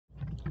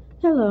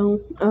Hello.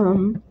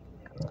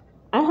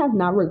 I have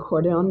not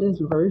recorded on this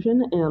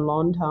version in a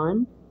long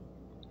time.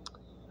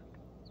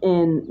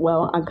 And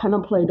well, I kind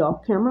of played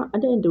off camera. I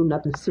didn't do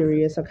nothing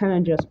serious. I kind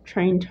of just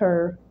trained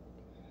her,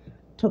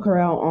 took her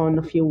out on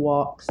a few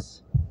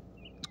walks,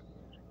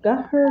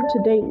 got her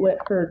to date with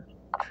her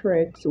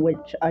tricks,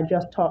 which I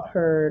just taught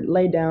her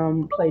lay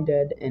down, play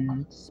dead,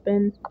 and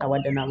spin. Oh,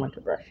 I did not want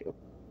to brush you.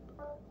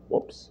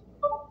 Whoops.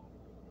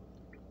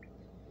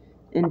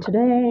 And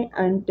today,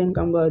 I think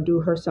I'm going to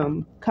do her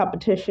some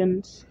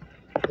competitions.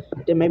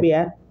 Then maybe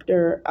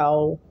after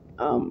I'll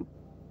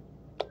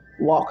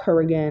walk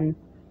her again,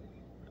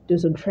 do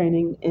some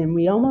training, and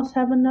we almost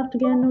have enough to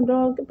get a new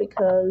dog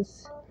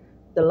because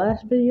the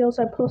last videos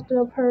I posted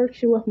of her,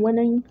 she was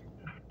winning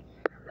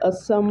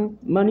some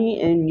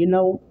money, and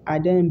I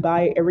didn't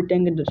buy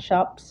everything in the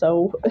shop,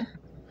 so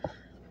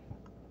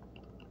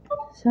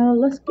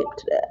let's get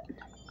to that.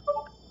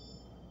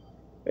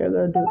 We're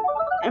gonna do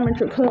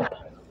amateur cup.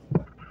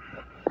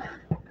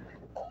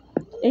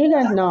 And you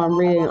guys know I'm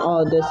reading all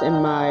of this in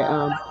my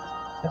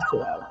that's too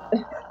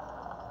loud.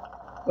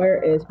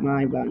 Where is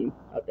my volume?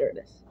 Oh, there it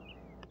is.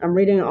 I'm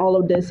reading all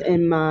of this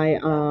in my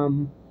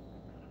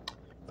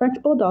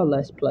French Bulldog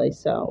Let's Play,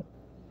 so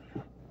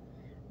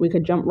we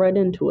could jump right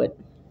into it.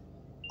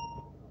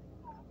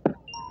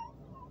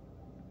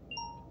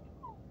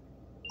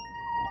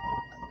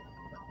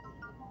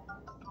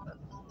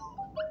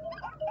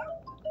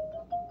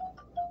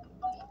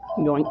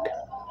 Yoink.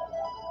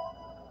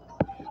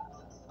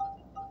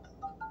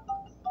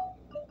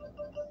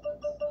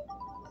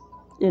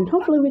 And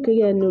hopefully we could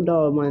get a new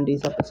dog in one of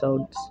these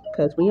episodes,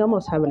 because we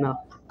almost have enough.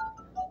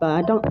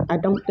 But I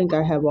don't think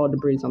I have all the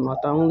breeds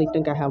unlocked. I only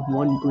think I have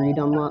one breed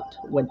unlocked,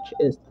 which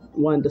is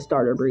one of the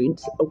starter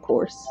breeds, of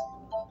course.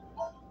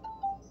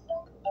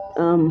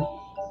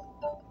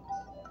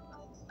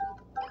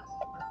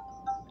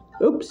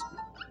 Oops.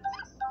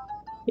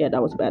 Yeah,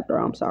 that was a bad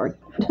throw. I'm sorry.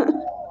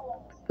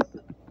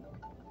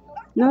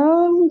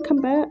 No,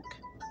 come back.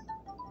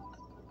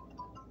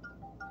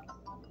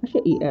 I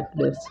should eat after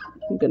this.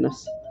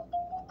 Goodness.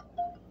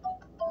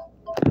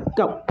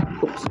 Go.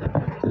 Oops.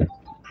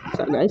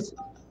 Sorry, guys.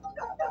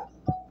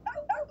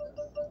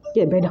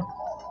 Yeah, Beta.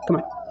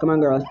 Come on,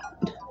 girl.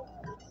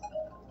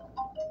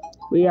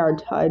 We are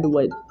tied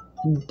with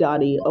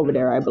Dottie over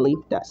there. I believe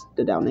that's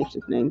the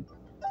Dalmatian's name.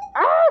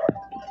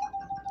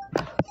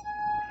 Ah!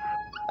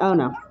 Oh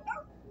no.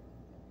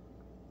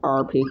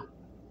 RP.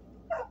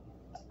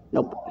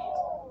 Nope.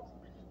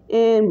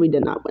 And we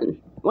did not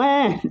win.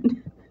 Wah!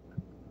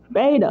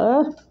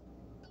 Beta.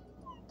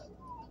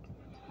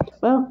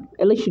 Well,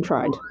 at least you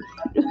tried.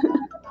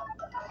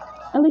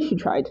 At least you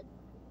tried.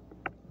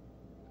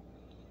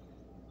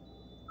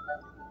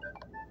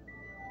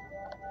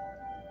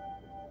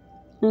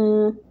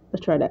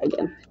 Let's try that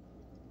again.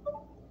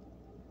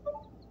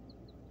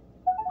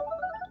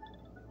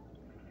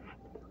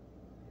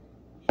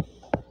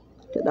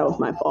 That was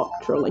my fault,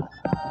 truly.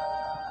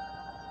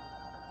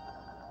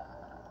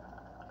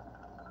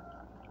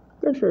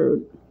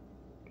 Gertrude.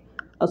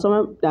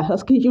 Also, that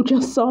husky you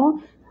just saw,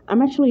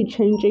 I'm actually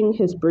changing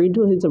his breed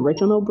to his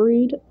original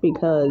breed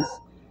because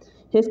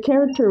his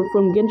character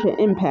from Genshin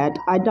Impact,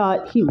 I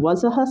thought he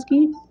was a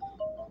husky,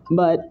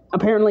 but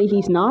apparently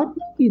he's not.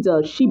 He's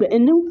a Shiba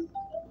Inu.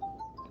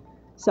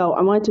 So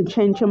I wanted to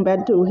change him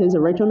back to his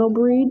original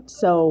breed.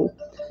 So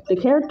the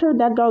character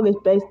that dog is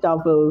based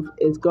off of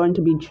is going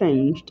to be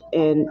changed,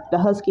 and the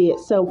husky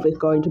itself is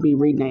going to be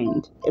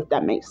renamed, if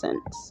that makes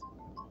sense.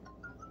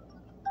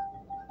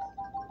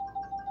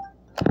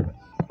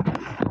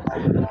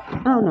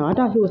 I don't know, I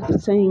thought he was the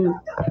same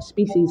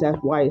species as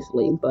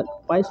Wisely, but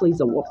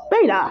Wisely's a wolf.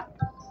 Beta!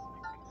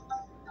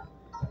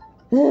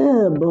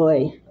 Oh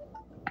boy.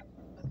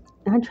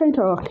 And I trained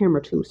her off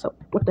camera too, so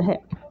what the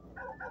heck?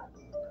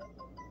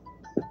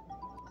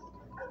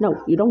 No,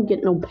 you don't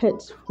get no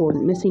pets for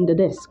missing the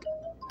disc.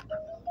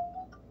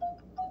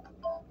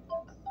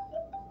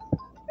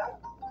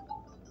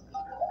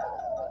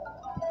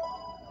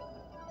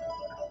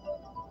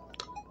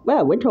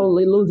 Well, we're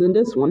totally losing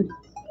this one.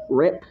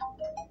 Rip.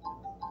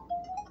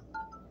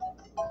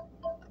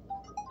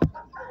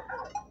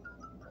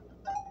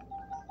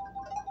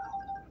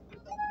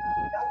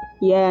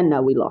 Yeah,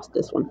 no, we lost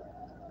this one.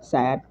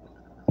 Sad.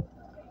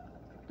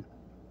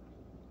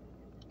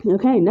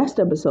 Okay, next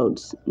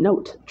episode's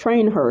note.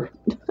 Train her.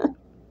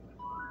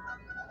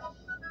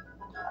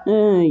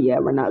 Yeah,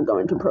 we're not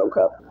going to Pro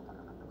Cup.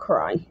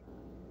 Cry.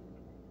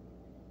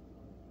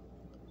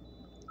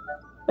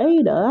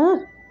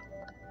 Beta?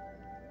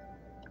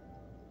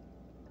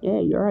 Yeah,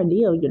 you're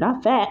ideal. You're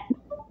not fat.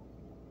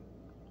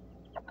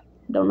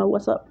 Don't know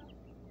what's up.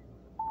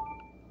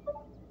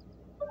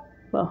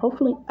 Well,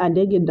 hopefully I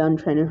did get done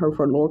training her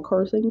for lore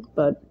coursing,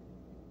 but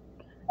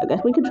I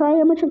guess we could try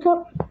Amateur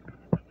Cup.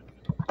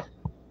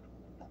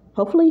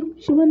 Hopefully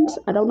she wins.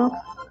 I don't know.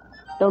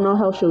 Don't know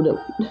how she'll do.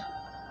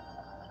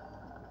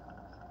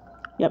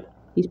 Yep,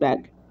 he's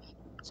back.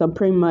 So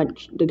pretty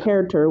much the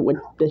character, which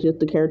is just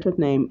the character's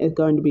name, is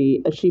going to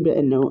be a Shiba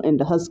Inu, and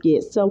the husky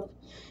itself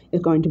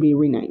is going to be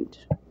renamed.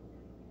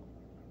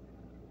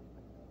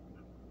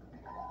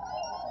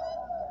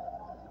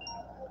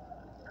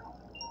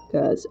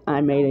 because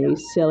I made a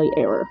silly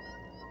error.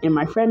 And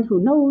my friend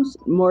who knows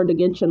more the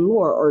Genshin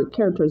lore, or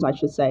characters I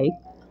should say,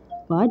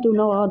 well, I do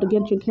know all the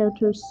Genshin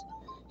characters,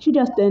 she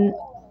just didn't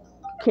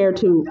care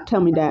to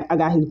tell me that I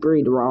got his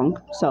breed wrong.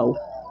 So,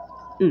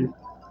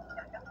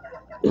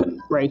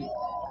 Ray.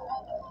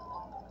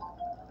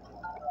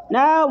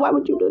 No, why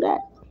would you do that?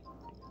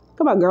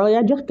 Come on, girlie,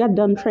 I just got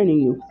done training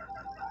you.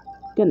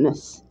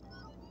 Goodness.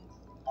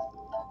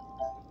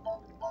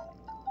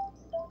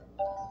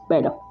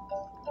 Better.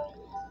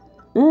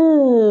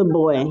 Oh,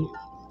 boy.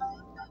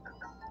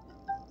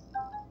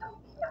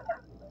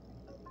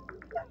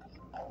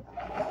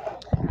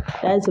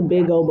 That's a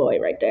big old boy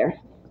right there.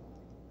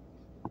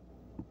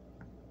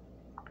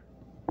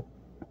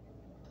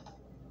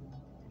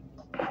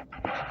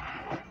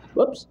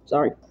 Whoops,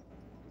 sorry.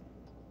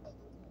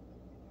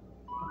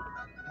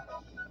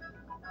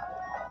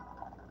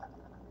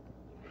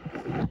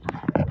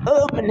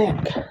 Oh, my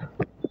neck.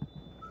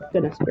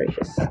 Goodness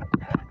gracious.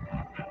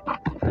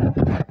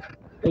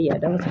 But yeah,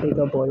 that was a big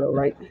old boy,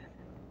 alright.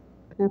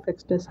 Can I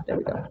fix this? There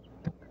we go.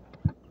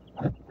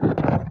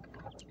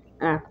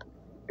 Ah,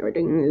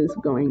 everything is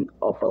going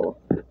awful.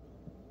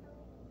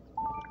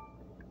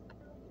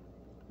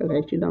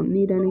 Okay, she don't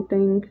need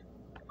anything.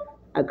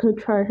 I could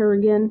try her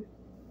again.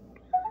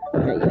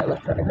 Okay, yeah,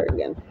 let's try her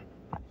again.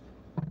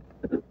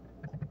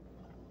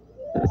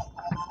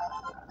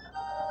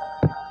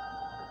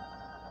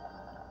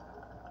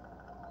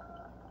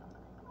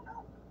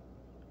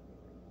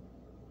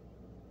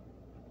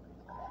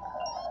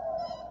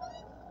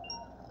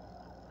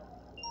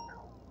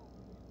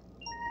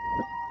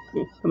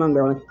 Yeah, come on,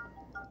 girlie.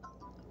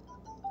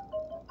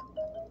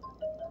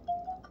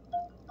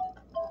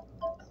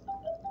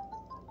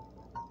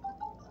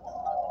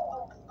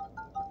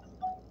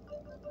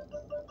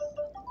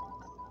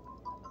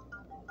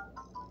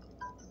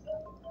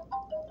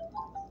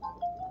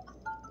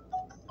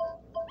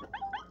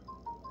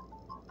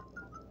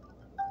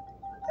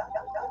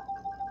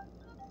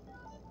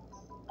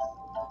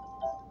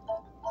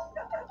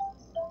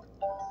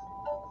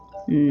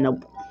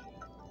 Nope.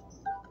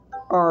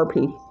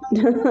 RP.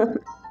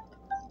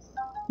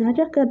 And I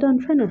just got done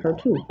training her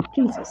too.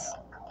 Jesus.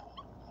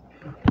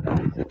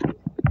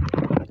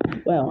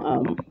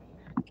 Well,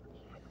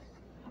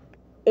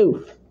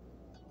 oof.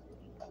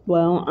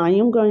 Well, I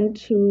am going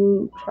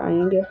to try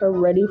and get her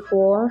ready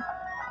for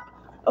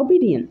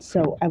obedience,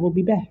 so I will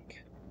be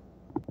back.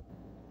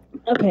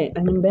 Okay,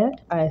 I'm back.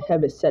 I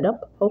have it set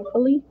up,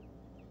 hopefully.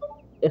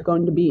 It's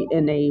going to be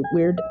in a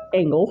weird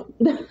angle.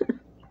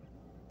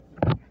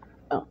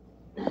 Oh.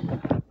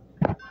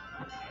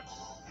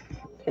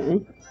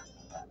 Okay.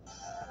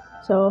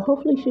 So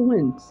hopefully she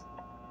wins,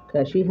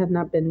 because she has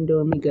not been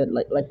doing me good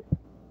lately.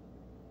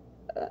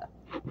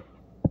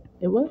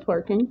 It was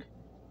working.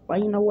 Why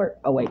you not work?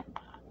 Oh, wait.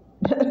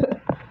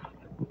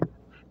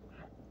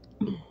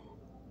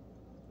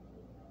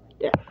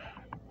 Yeah.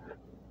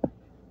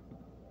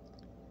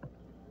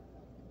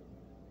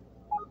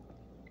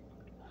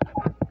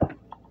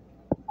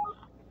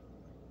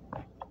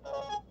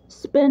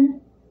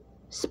 Spin.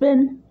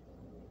 Spin.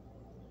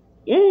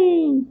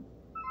 Yay!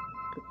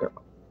 Good girl.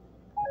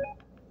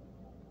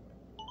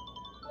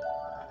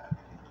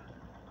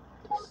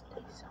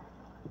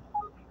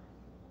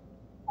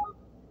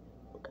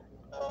 Okay.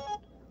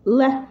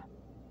 Left.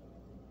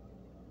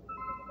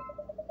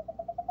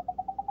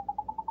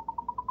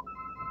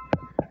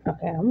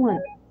 Okay, I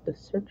want the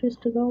searches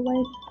to go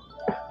away.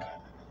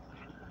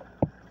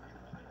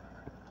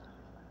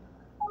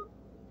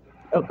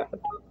 Oh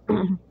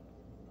god.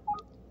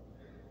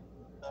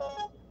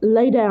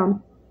 Lay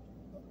down.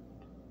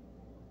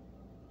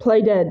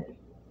 Play dead.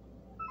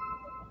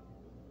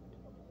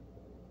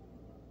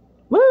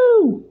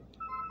 Woo!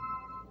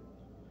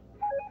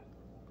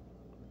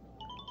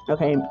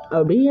 Okay,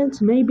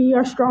 obedience may be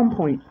our strong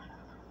point.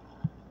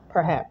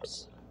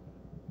 Perhaps.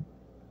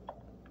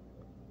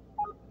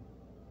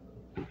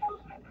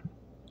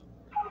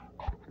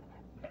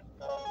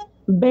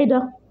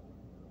 Beta.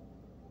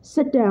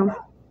 Sit down.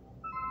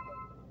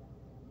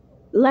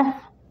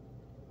 Left.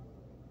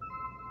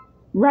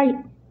 Right.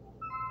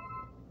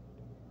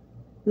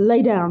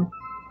 Lay down.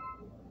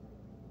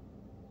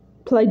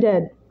 Play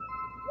dead.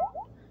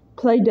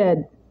 Play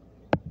dead.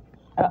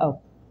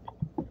 Uh-oh.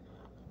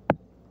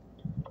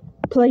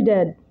 Play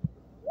dead.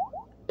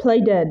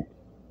 Play dead.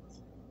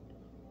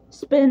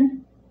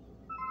 Spin.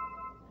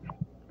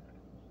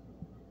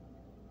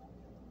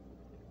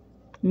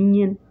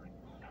 Nyan.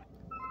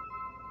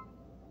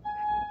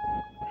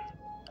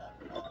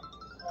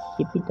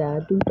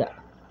 Yippee-da-doo-da.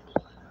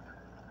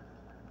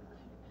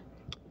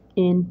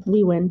 And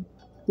we win.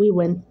 We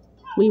win.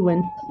 We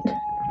win.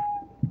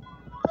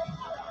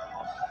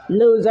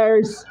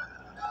 Losers.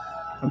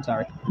 I'm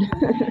sorry.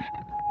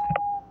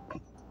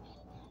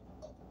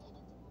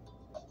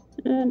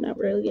 Not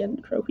really getting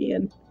the trophy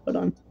in. Hold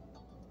on.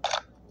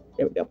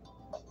 There we go.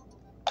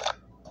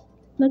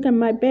 Look at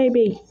my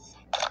baby.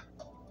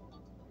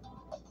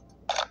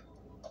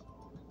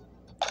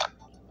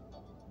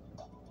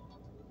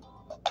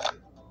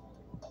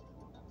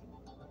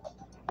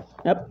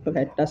 Yep.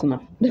 Okay, that's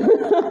enough.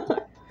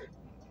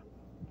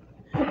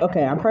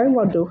 Okay, I'll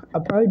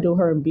probably do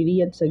her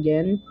obedience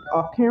again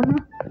off camera,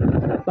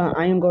 but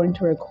I am going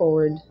to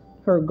record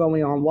her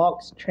going on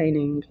walks,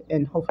 training,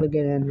 and hopefully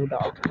getting a new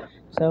dog.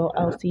 So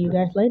I'll see you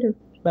guys later.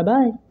 Bye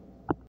bye.